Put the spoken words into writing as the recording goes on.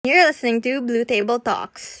You're listening to Blue Table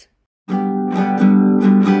Talks.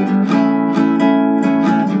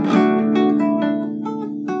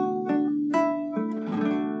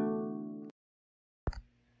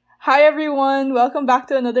 Hi everyone, welcome back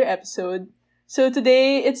to another episode. So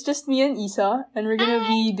today it's just me and Isa, and we're gonna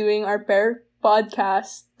be doing our pair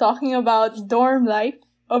podcast talking about dorm life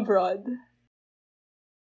abroad.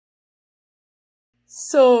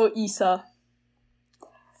 So Isa,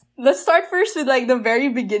 let's start first with the very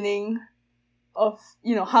beginning of,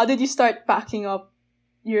 how did you start packing up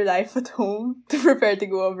your life at home to prepare to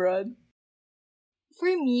go abroad?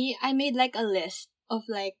 For me, I made a list of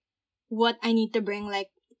what I need to bring,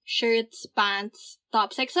 shirts, pants,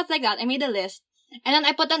 tops, stuff like that. I made a list. And then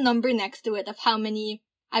I put a number next to it of how many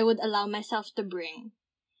I would allow myself to bring.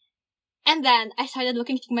 And then I started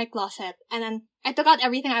looking through my closet, and then I took out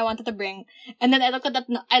everything I wanted to bring. And then I looked at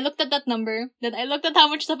that number, then I looked at how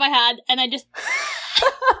much stuff I had, and I just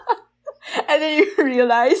and then you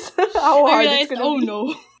realized how hard it's gonna be. Oh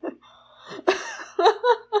no.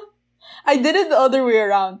 I did it the other way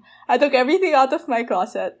around. I took everything out of my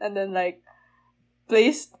closet and then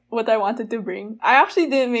placed what I wanted to bring. I actually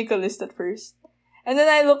didn't make a list at first. And then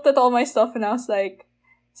I looked at all my stuff and I was like,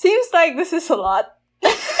 seems like this is a lot.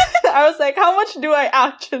 I was like, how much do I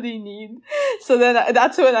actually need? So then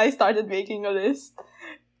that's when I started making a list.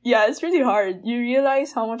 Yeah, it's really hard. You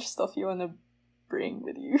realize how much stuff you want to bring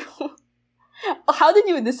with you. How did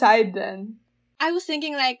you decide then? I was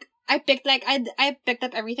thinking I picked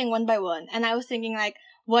up everything one by one, and I was thinking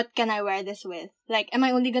what can I wear this with? Am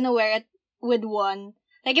I only gonna wear it with one?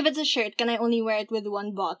 If it's a shirt, can I only wear it with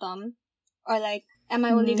one bottom? Or am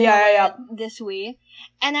I only gonna wear it this way?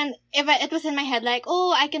 And then it was in my head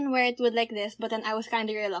I can wear it with this, but then I was kind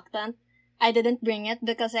of reluctant. I didn't bring it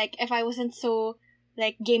because if I wasn't so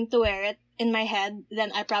game to wear it in my head,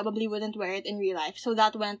 then I probably wouldn't wear it in real life. So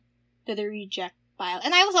that went to the reject pile.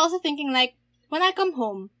 And I was also thinking when I come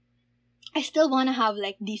home, I still want to have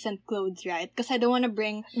decent clothes, right? Because I don't want to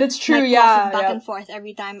bring that's true, my closet back and forth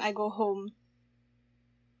every time I go home.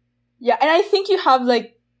 Yeah, and I think you have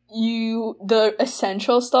the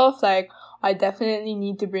essential stuff. I definitely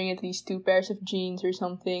need to bring at least 2 pairs of jeans or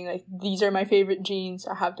something. These are my favorite jeans.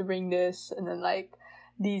 I have to bring this, and then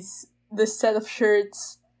this set of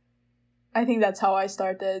shirts. I think that's how I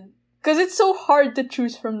started, because it's so hard to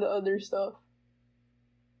choose from the other stuff.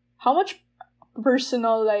 How much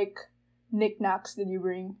personal knickknacks did you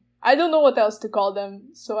bring? I don't know what else to call them,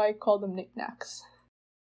 so I call them knickknacks.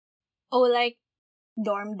 Oh,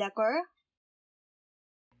 dorm decor?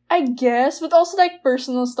 I guess, but also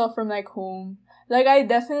personal stuff from home. I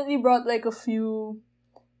definitely brought a few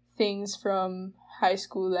things from high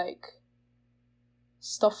school,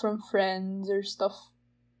 stuff from friends or stuff,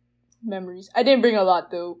 memories. I didn't bring a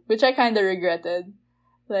lot though, which I kind of regretted.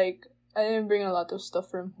 I didn't bring a lot of stuff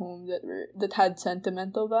from home that had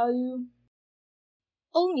sentimental value.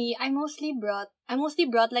 Oh, me, I mostly brought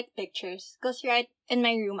pictures. Cause right in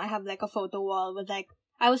my room, I have a photo wall with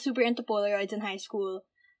I was super into Polaroids in high school.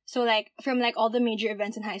 So from all the major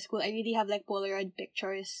events in high school, I really have Polaroid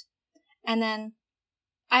pictures. And then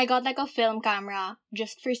I got a film camera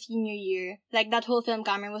just for senior year. That whole film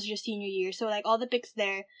camera was just senior year. So all the pics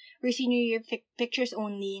there were senior year pictures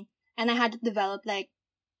only. And I had it developed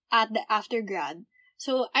at the after grad.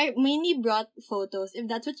 So I mainly brought photos, if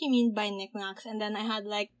that's what you mean by knickknacks. And then I had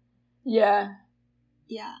Yeah.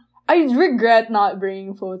 Yeah. I regret not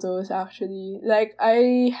bringing photos, actually.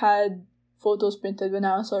 I had photos printed when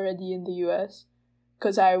I was already in the US,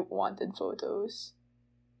 because I wanted photos.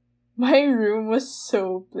 My room was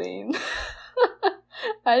so plain.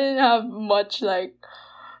 I didn't have much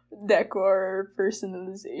decor or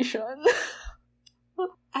personalization.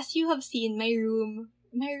 As you have seen, my room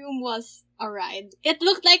was a ride. It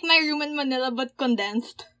looked like my room in Manila but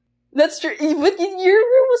condensed. That's true. But your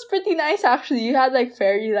room was pretty nice, actually. You had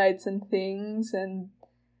fairy lights and things and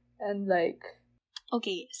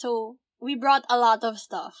Okay, so we brought a lot of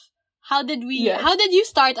stuff. How did you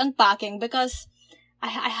start unpacking? Because I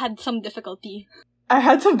had some difficulty. I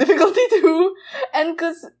had some difficulty too. And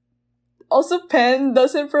because also Pen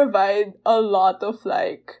doesn't provide a lot of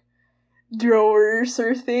drawers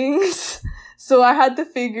or things. So I had to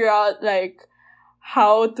figure out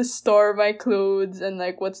how to store my clothes and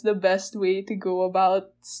what's the best way to go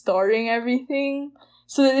about storing everything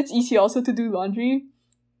so that it's easy also to do laundry.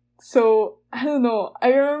 So I don't know. I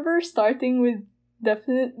remember starting with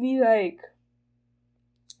definitely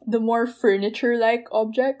the more furniture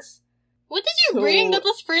objects. What did you bring that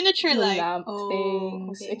was furniture lamp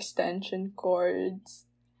things, okay. Extension cords.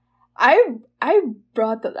 I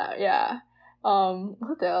brought the lamp, yeah.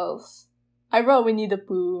 What else? I brought Winnie the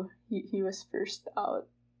Pooh. He was first out.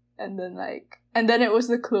 And then it was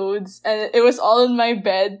the clothes, and it was all in my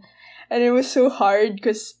bed, and it was so hard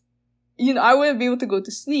because, I wouldn't be able to go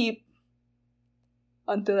to sleep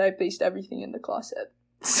until I placed everything in the closet.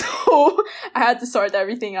 So I had to sort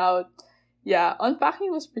everything out. Yeah,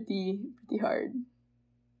 unpacking was pretty hard.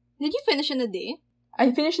 Did you finish in a day?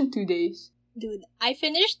 I finished in 2 days. Dude, I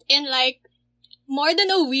finished in more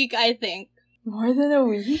than a week, I think. More than a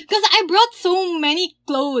week? Because I brought so many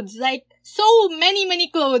clothes. So many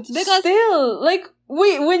clothes. Because still,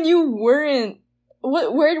 wait, when you weren't,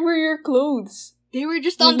 where were your clothes? They were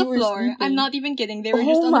just on the floor. I'm not even kidding. They were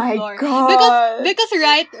just on the floor. Oh my god. Because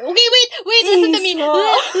right. Okay, wait. Listen to me.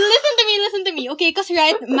 Listen to me. Okay, because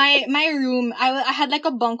right, my room, I had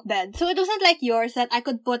a bunk bed, so it wasn't like yours that I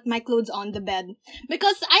could put my clothes on the bed.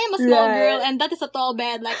 Because I am a small girl and that is a tall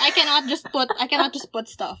bed. I cannot just put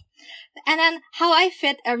stuff. And then how I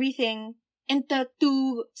fit everything into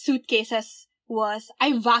 2 suitcases was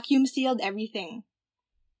I vacuum sealed everything.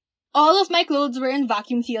 All of my clothes were in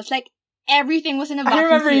vacuum seals. Everything was in a vacuum seal.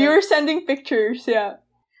 I remember you were sending pictures, yeah.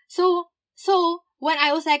 So when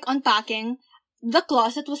I was unpacking, the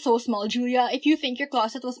closet was so small. Julia, if you think your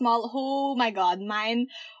closet was small, oh my god, mine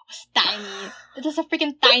was tiny. It was a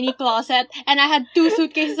freaking tiny closet, and I had 2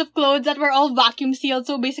 suitcases of clothes that were all vacuum sealed,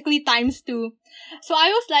 so basically times 2. So I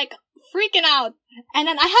was freaking out. And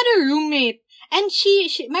then I had a roommate, and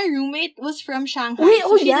my roommate was from Shanghai. Wait, so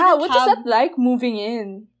what was that like moving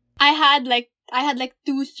in? I had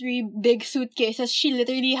 2-3 big suitcases. She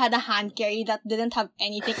literally had a hand carry that didn't have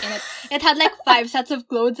anything in it. It had 5 sets of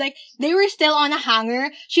clothes. They were still on a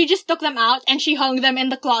hanger. She just took them out and she hung them in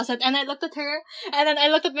the closet. And I looked at her, and then I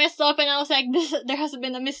looked at my stuff, and I was like, there has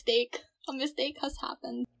been a mistake. A mistake has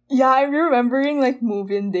happened. Yeah, I'm remembering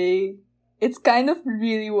move-in day. It's kind of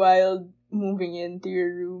really wild moving into your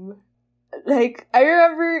room. I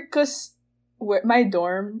remember because my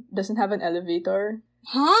dorm doesn't have an elevator.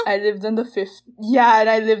 Huh? I lived on the 5th. Yeah, and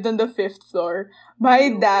I lived on the 5th floor. My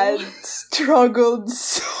dad struggled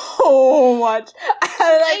so much. I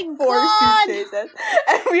had 4 suitcases,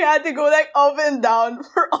 and we had to go up and down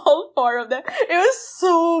for all 4 of them. It was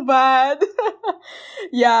so bad.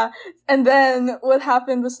 Yeah, and then what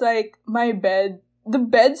happened was my bed. The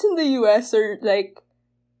beds in the US are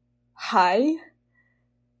high.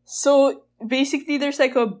 So basically, there's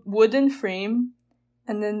a wooden frame,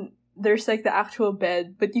 and then there's the actual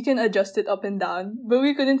bed, but you can adjust it up and down. But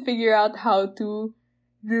we couldn't figure out how to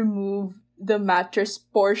remove the mattress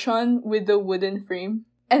portion with the wooden frame.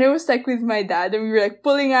 And it was with my dad, and we were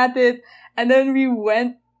pulling at it, and then we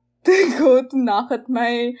went to go to knock at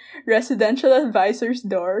my residential advisor's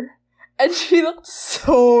door. And she looked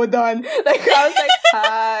so done. I was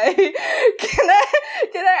hi, can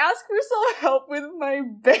I ask for some help with my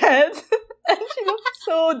bed? And she looked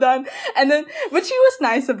so done. And then, but she was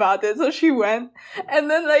nice about it, so she went.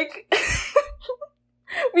 And then,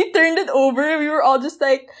 we turned it over, we were all just,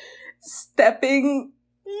 stepping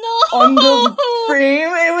on the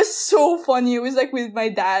frame. It was so funny. It was, with my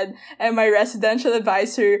dad and my residential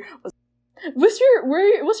advisor. Was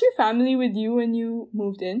your family with you when you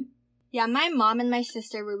moved in? Yeah, my mom and my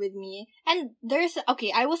sister were with me. And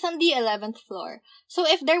I was on the 11th floor. So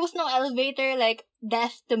if there was no elevator,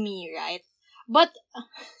 death to me, right? But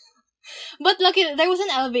lucky, there was an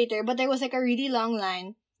elevator, but there was a really long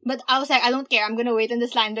line. But I was I don't care, I'm gonna wait in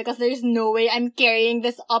this line because there's no way I'm carrying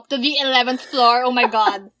this up to the 11th floor. Oh my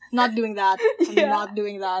god. Not doing that. I'm not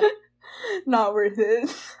doing that. Not worth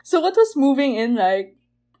it. So what was moving in like?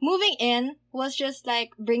 Moving in was just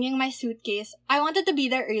bringing my suitcase. I wanted to be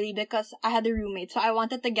there early because I had a roommate, so I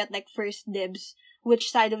wanted to get first dibs which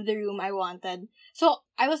side of the room I wanted. So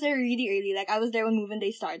I was there really early, I was there when moving day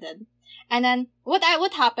started. And then what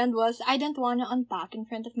happened was I didn't want to unpack in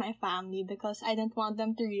front of my family because I didn't want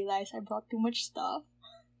them to realize I brought too much stuff.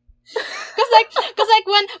 Cause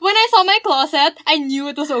when I saw my closet, I knew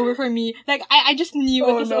it was over for me. I just knew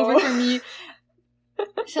it was over for me.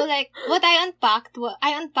 So what I unpacked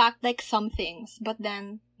some things, but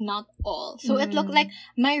then not all. So it looked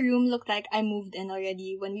my room looked like I moved in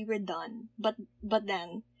already when we were done. But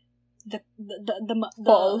then the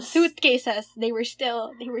suitcases, they were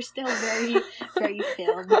still very, very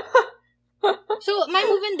filled. So my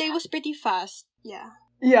move-in day was pretty fast. Yeah.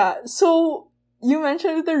 Yeah. So you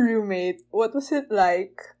mentioned the roommate. What was it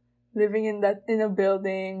like living in a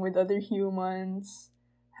building with other humans,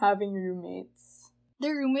 having roommates? The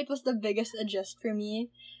roommate was the biggest adjust for me,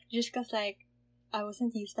 just cause I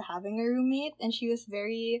wasn't used to having a roommate, and she was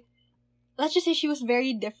very, let's just say she was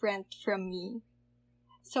very different from me.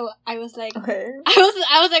 So I was like, Okay.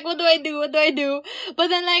 I was like, what do I do? What do I do? But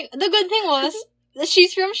then like, the good thing was,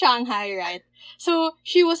 she's from Shanghai, right? So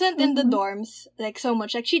she wasn't in the dorms like so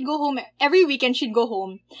much. Like she'd go home every weekend. She'd go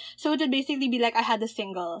home. So it would basically be like I had a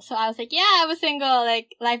single. So I was like, yeah, I was single.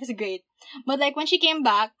 Like life is great. But like when she came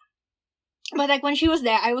back, but like when she was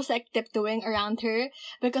there, I was like tiptoeing around her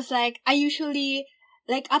because like I usually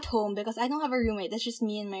like at home because I don't have a roommate. That's just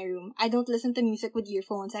me in my room. I don't listen to music with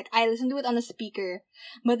earphones. Like I listen to it on a speaker.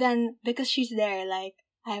 But then because she's there, like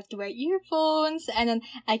I have to wear earphones and then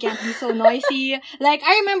I can't be so noisy. Like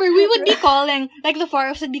I remember we would be calling, like the four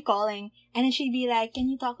of us would be calling, and then she'd be like, "Can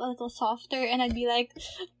you talk a little softer?" And I'd be like,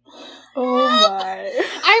 Oh my.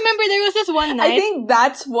 I remember there was this one night. I think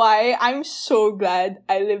that's why I'm so glad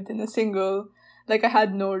I lived in a single, like I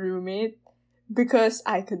had no roommate, because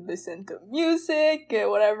I could listen to music, get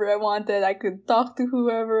whatever I wanted, I could talk to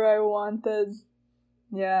whoever I wanted.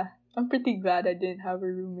 Yeah, I'm pretty glad I didn't have a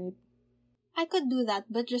roommate. I could do that,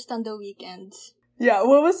 but just on the weekends. Yeah,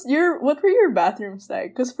 what were your bathrooms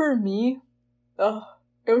like? Cause for me,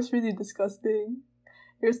 it was really disgusting.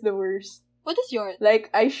 It was the worst. What is yours? Like,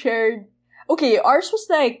 I shared... Okay, ours was,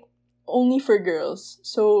 like, only for girls.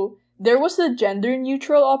 So, there was a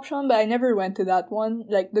gender-neutral option, but I never went to that one.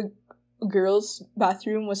 Like, the girls'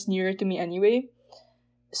 bathroom was nearer to me anyway.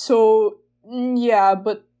 So, yeah,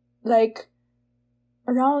 but, like,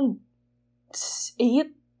 around 8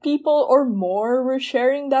 people or more were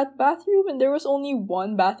sharing that bathroom, and there was only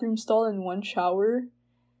one bathroom stall and one shower.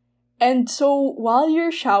 And so, while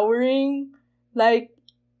you're showering, like,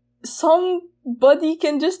 somebody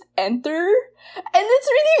can just enter, and it's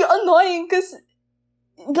really annoying because,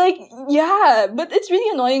 like, yeah, but it's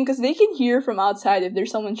really annoying because they can hear from outside if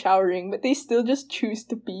there's someone showering, but they still just choose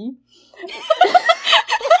to pee.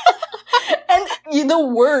 And the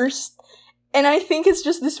worst, and I think it's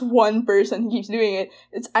just this one person who keeps doing it,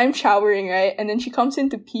 it's I'm showering, right, and then she comes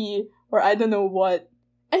in to pee, or I don't know what,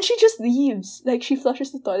 and she just leaves. Like, she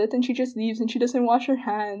flushes the toilet and she just leaves and she doesn't wash her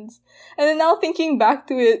hands. And then now thinking back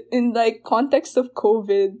to it in, like, context of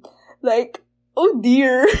COVID, like, oh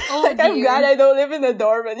dear. Oh like, dear. I'm glad I don't live in a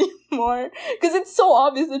dorm anymore. Because it's so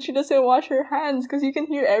obvious that she doesn't wash her hands because you can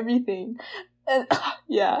hear everything. And,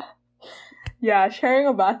 yeah. Yeah, sharing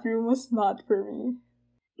a bathroom was not for me.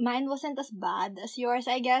 Mine wasn't as bad as yours,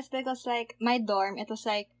 I guess, because, like, my dorm, it was,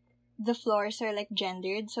 like, the floors are, like,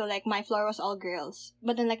 gendered. So, like, my floor was all girls.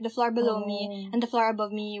 But then, like, the floor below me and the floor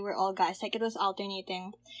above me were all guys. Like, it was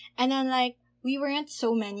alternating. And then, like, we weren't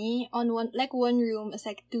so many on one room is,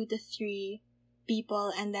 like, 2 to 3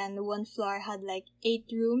 people. And then one floor had, like, 8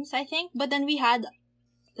 rooms, I think. But then we had,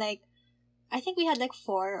 like, I think we had, like,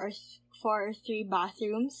 4 or 3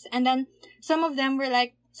 bathrooms. And then some of them were,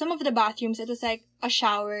 like, some of the bathrooms, it was, like, a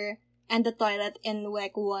shower and the toilet in,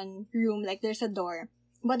 like, one room. Like, there's a door.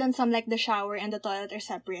 But then some, like, the shower and the toilet are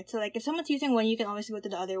separate. So, like, if someone's using one, you can always go to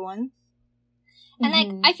the other one. And,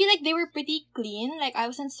 like, I feel like they were pretty clean. Like, I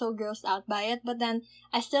wasn't so grossed out by it. But then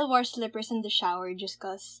I still wore slippers in the shower just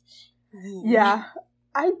because. Yeah,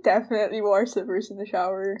 I definitely wore slippers in the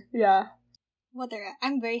shower. Yeah. Whatever.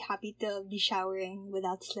 I'm very happy to be showering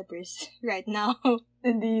without slippers right now.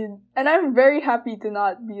 Indeed. And I'm very happy to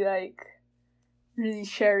not be, like, really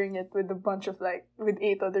sharing it with a bunch of, like, with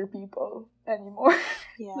 8 other people anymore.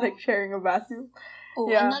 Yeah. Like, sharing a bathroom. Oh,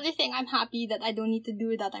 Yeah. Another thing I'm happy that I don't need to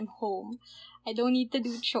do that I'm home. I don't need to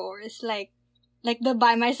do chores, like the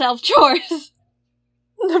by myself chores.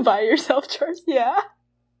 The by yourself chores, yeah.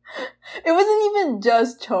 It wasn't even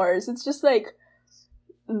just chores. It's just, like,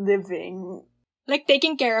 living. Like,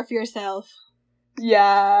 taking care of yourself.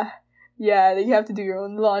 Yeah. Yeah, like, you have to do your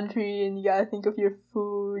own laundry, and you gotta think of your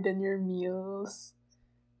food and your meals.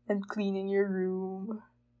 And cleaning your room.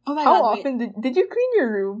 Oh my How god, often did you clean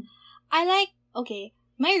your room? Okay,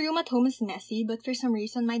 my room at home is messy, but for some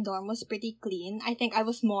reason my dorm was pretty clean. I think I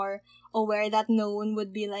was more aware that no one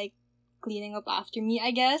would be, like, cleaning up after me,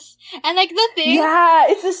 I guess. And, like, the thing... Yeah,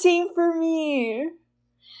 it's the same for me.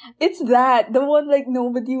 It's that. The one, like,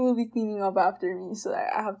 nobody will be cleaning up after me, so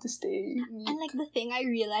I have to stay neat. And, like, the thing I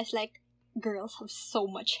realized, like, girls have so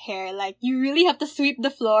much hair. Like, you really have to sweep the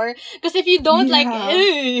floor. Because if you don't, like,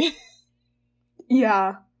 ew.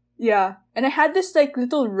 Yeah. Yeah. And I had this, like,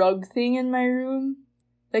 little rug thing in my room.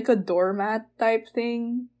 Like a doormat type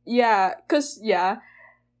thing. Yeah. Yeah.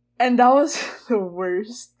 And that was the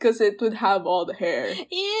worst. Because it would have all the hair.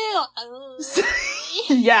 Ew.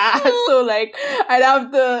 Yeah. So, like, I'd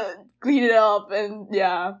have to clean it up. And,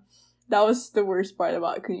 yeah. That was the worst part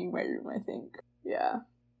about cleaning my room, I think. Yeah.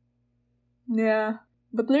 Yeah.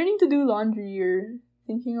 But learning to do laundry or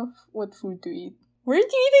thinking of what food to eat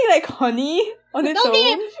Weren't you eating like honey on its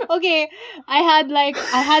Okay, own? okay. I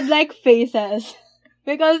had like faces.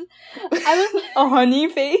 Because I was A honey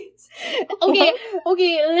face? okay,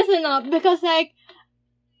 okay, listen up. Because like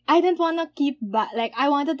I didn't want to keep back. Like I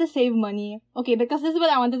wanted to save money. Okay, because this is what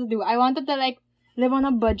I wanted to do. I wanted to like live on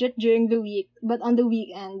a budget during the week, but on the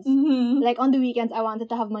weekends. Mm-hmm. Like on the weekends, I wanted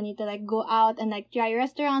to have money to like go out and like try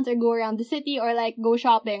restaurants or go around the city or like go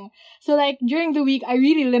shopping. So like during the week, I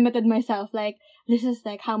really limited myself. Like this is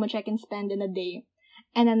like how much I can spend in a day.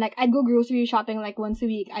 And then like I'd go grocery shopping like once a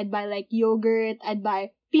week. I'd buy like yogurt. I'd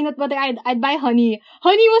buy peanut butter. I'd buy honey.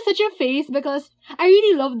 Honey was such a phase because I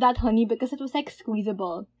really loved that honey because it was like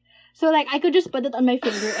squeezable. So like I could just put it on my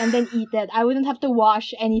finger and then eat it. I wouldn't have to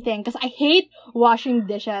wash anything because I hate washing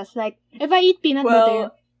dishes. Like if I eat peanut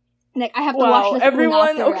butter, like I have to wash the spoon everyone,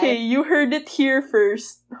 after, okay, right? you heard it here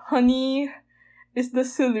first. Honey is the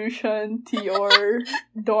solution to your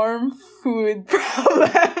dorm food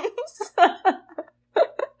problems.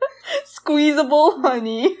 Squeezable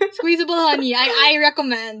honey. Squeezable honey. I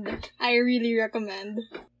recommend. I really recommend.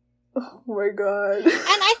 Oh my god.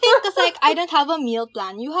 And I think because like I don't have a meal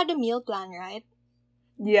plan. You had a meal plan, right?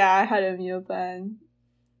 Yeah, I had a meal plan.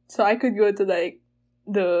 So I could go to like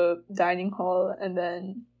the dining hall and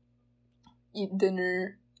then eat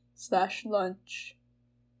dinner / lunch.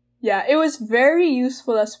 Yeah, it was very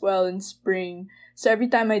useful as well in spring. So every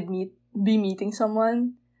time I'd be meeting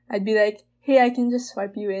someone, I'd be like, hey, I can just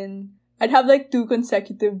swipe you in. I'd have like 2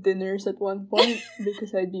 consecutive dinners at one point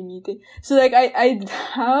because I'd be meeting. So like I'd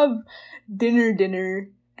have dinner,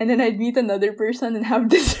 and then I'd meet another person and have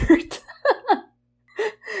dessert.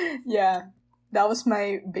 Yeah, that was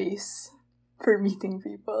my base for meeting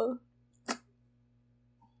people.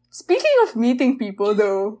 Speaking of meeting people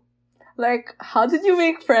though, like how did you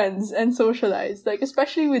make friends and socialize? Like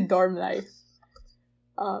especially with dorm life.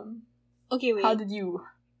 Okay, wait. How did you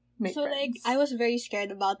make So, friends? like, I was very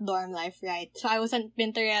scared about dorm life, right? So, I was on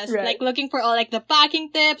Pinterest, Right. like, looking for all, like, the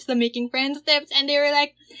packing tips, the making friends tips, and they were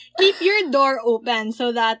like, keep your door open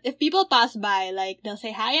so that if people pass by, like, they'll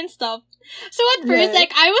say hi and stuff. So, at first, Right.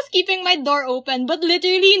 like, I was keeping my door open, but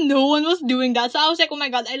literally no one was doing that. So, I was like, oh my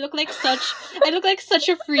god, I look like such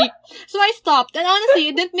a freak. So, I stopped. And honestly,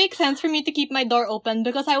 it didn't make sense for me to keep my door open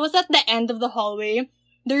because I was at the end of the hallway.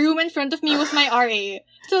 The room in front of me was my RA.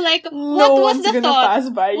 So, like, what No was one's the gonna thought? pass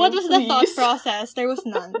by you, What was the thought please. process? There was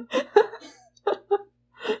none.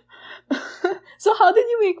 So how did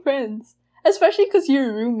you make friends? Especially because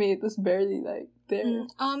your roommate was barely like there.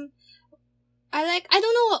 I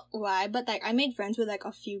don't know why, but like I made friends with like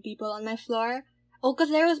a few people on my floor. Oh,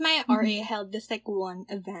 cause there was my RA held this like one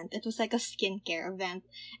event. It was like a skincare event,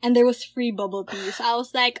 and there was free bubble tea. So I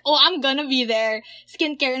was like, oh, I'm gonna be there,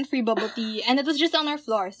 skincare and free bubble tea, and it was just on our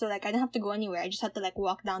floor, so like I didn't have to go anywhere. I just had to like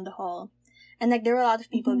walk down the hall, and like there were a lot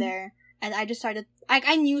of people there, and I just started like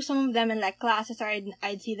I knew some of them in like classes, or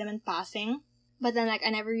I'd see them in passing, but then like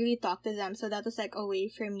I never really talked to them, so that was like a way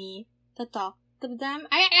for me to talk to them.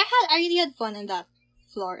 I really had fun in that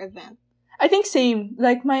floor event. I think same.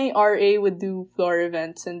 Like my RA would do floor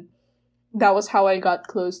events, and that was how I got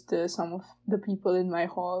close to some of the people in my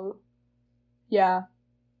hall. Yeah.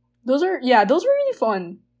 Those were really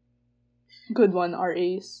fun. Good one,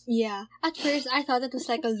 RAs. Yeah. At first, I thought it was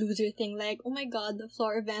like a loser thing. Like, oh my god, the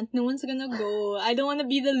floor event, no one's gonna go. I don't want to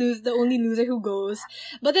be the only loser who goes.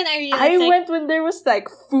 But then I realized, I like, went when there was like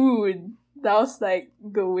food. That was like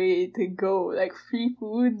the way to go. Like free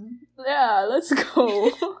food. Yeah, let's go.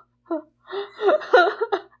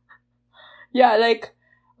 Yeah, like,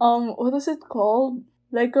 what is it called?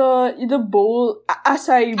 Like, the bowl,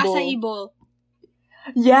 acai bowl. acai bowl.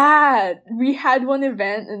 Yeah, we had one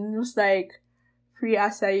event and it was like, free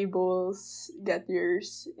acai bowls, get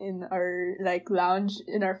yours in our, like, lounge,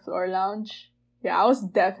 in our floor lounge. Yeah, I was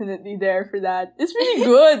definitely there for that. It's really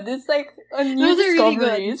good. It's like a new Those are really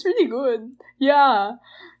discovery. good. It's really good. Yeah.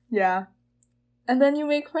 Yeah. And then you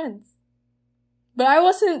make friends. But I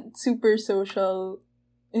wasn't super social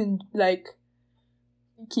in, like,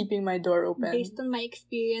 keeping my door open. Based on my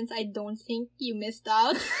experience, I don't think you missed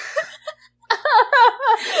out.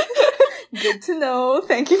 Good to know.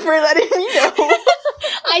 Thank you for letting me know.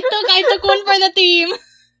 I took one for the team.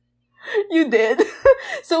 You did.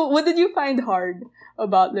 So, what did you find hard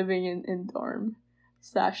about living in dorm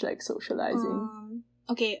 / like socializing?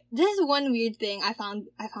 Okay, this is one weird thing I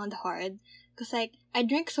found hard. Cause like, I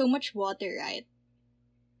drink so much water, right?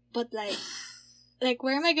 But like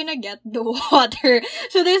where am I gonna get the water?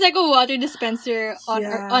 So there's like a water dispenser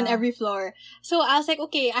on every floor. So I was like,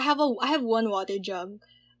 okay, I have one water jug.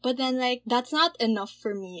 But then like, that's not enough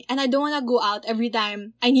for me. And I don't wanna go out every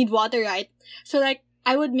time I need water, right? So like,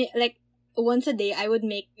 I would once a day I would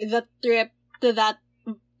make the trip to that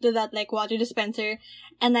like water dispenser,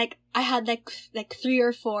 and like I had like 3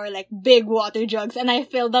 or 4 like big water jugs, and I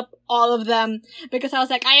filled up all of them because I was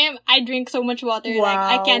like, I drink so much water, like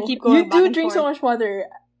I can't keep going You back do and drink forth. so much water.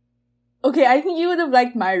 Okay, I think you would have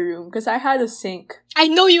liked my room because I had a sink. I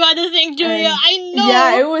know you had a sink, Julia. And I know.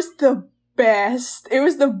 yeah, it was the best. It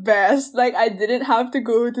was the best. Like, I didn't have to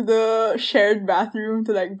go to the shared bathroom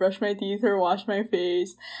to, like, brush my teeth or wash my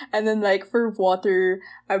face. And then, like, for water,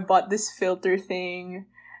 I bought this filter thing.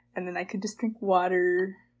 And then I could just drink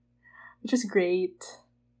water, which is great.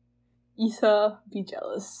 Isa, be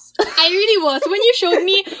jealous. I really was. When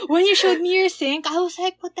you showed me your sink, I was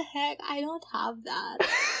like, what the heck? I don't have that.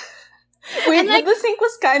 Wait, And, like, but the sink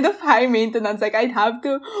was kind of high maintenance. Like, I'd have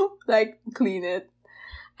to, like, clean it.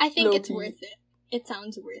 I think it's Low-key. worth it. It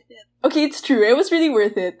sounds worth it. Okay, it's true. It was really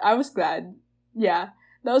worth it. I was glad. Yeah.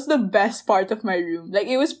 That was the best part of my room. Like,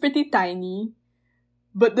 it was pretty tiny,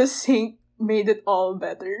 but the sink made it all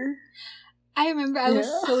better. I remember I was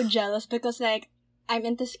Yeah. so jealous because, like, I'm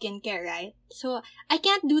into skincare, right? So I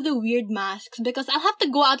can't do the weird masks because I'll have to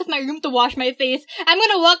go out of my room to wash my face. I'm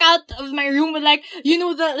gonna walk out of my room with, like, you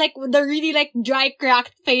know, the really, like, dry,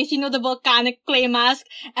 cracked face, you know, the volcanic clay mask.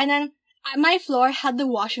 And then my floor had the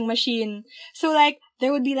washing machine. So, like,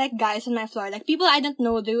 there would be, like, guys on my floor. Like, people I don't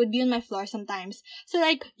know, they would be on my floor sometimes. So,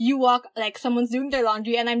 like, you walk, like, someone's doing their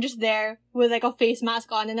laundry and I'm just there with, like, a face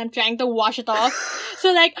mask on and I'm trying to wash it off.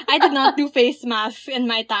 So, like, I did not do face masks in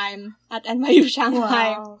my time at NYU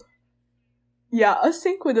Shanghai. Wow. Yeah, a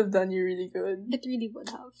sink would have done you really good. It really would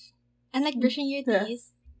have. And, like, brushing your Yeah.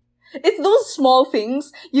 teeth. It's those small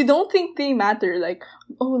things you don't think they matter, like,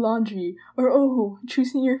 oh, laundry, or oh,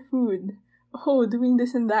 choosing your food, oh, doing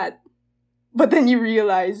this and that. But then you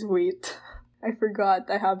realize, wait, I forgot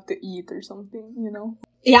I have to eat or something, you know?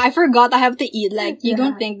 Yeah, I forgot I have to eat. Like, you Yeah.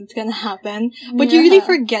 don't think it's gonna happen. But you really Yeah.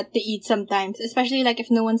 forget to eat sometimes. Especially, like,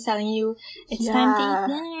 if no one's telling you, it's time to eat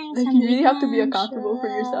dinner. it's Like, time you to really eat have to be lunch, accountable for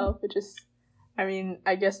yeah. yourself, which is, I mean,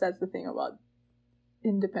 I guess that's the thing about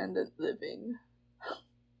independent living.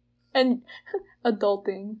 And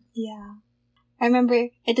adulting. Yeah. I remember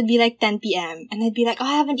it would be like 10 p.m. and I'd be like, oh,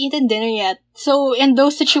 I haven't eaten dinner yet. So in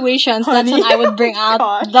those situations, that's when Honey. I would bring out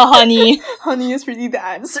Gosh. the honey. Honey is really the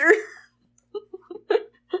answer.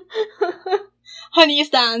 Honey is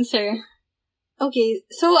the answer. Okay,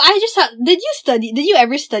 so did you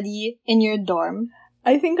ever study in your dorm?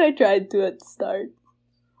 I think I tried to at the start.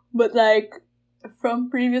 But like, from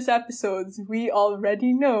previous episodes, we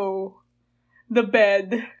already know the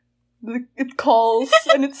bed. It calls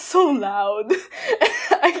and it's so loud.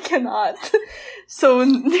 I cannot. So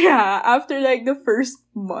yeah, after like the first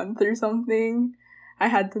month or something, I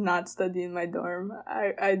had to not study in my dorm.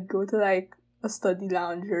 I'd go to like a study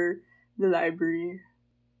lounge or the library.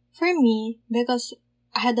 For me, because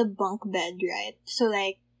I had a bunk bed, right? So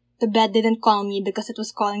like, the bed didn't call me because it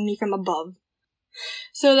was calling me from above.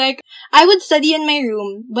 So like, I would study in my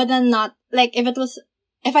room, but then not, like,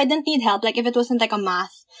 if I didn't need help, like if it wasn't like a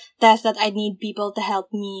math test that I'd need people to help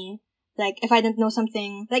me, like if I didn't know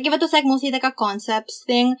something, like if it was like mostly like a concepts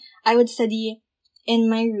thing, I would study in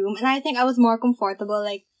my room. And I think I was more comfortable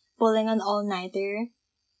like pulling an all-nighter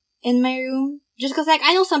in my room. Just cause like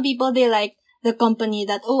I know some people, they like the company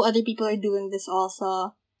that, oh, other people are doing this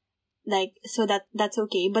also. Like, so that's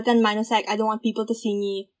okay. But then mine was like, I don't want people to see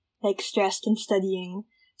me like stressed and studying.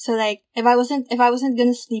 So like, if I wasn't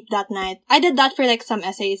gonna sleep that night, I did that for like some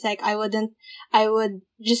essays. Like, I would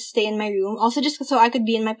just stay in my room. Also just so I could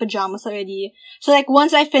be in my pajamas already. So like,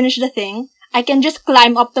 once I finish the thing, I can just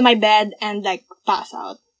climb up to my bed and like pass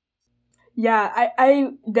out. Yeah,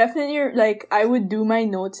 I definitely, like, I would do my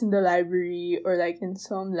notes in the library or like in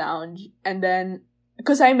some lounge, and then,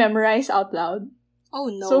 cause I memorize out loud. Oh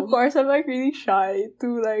no. So of course I'm like really shy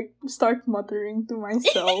to like start muttering to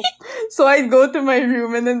myself. So I'd go to my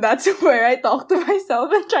room and then that's where I talk to myself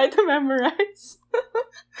and try to memorize.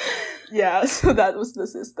 Yeah, so that was the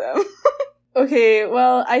system. Okay,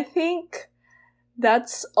 well, I think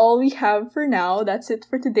that's all we have for now. That's it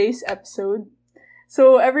for today's episode.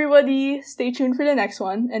 So everybody, stay tuned for the next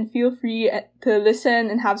one and feel free to listen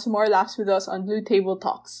and have some more laughs with us on Blue Table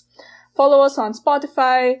Talks. Follow us on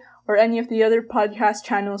Spotify or any of the other podcast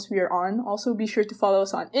channels we are on. Also, be sure to follow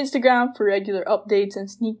us on Instagram for regular updates and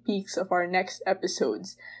sneak peeks of our next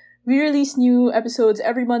episodes. We release new episodes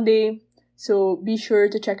every Monday, so be sure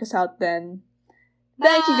to check us out then.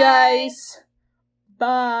 Thank you guys!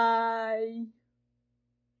 Bye!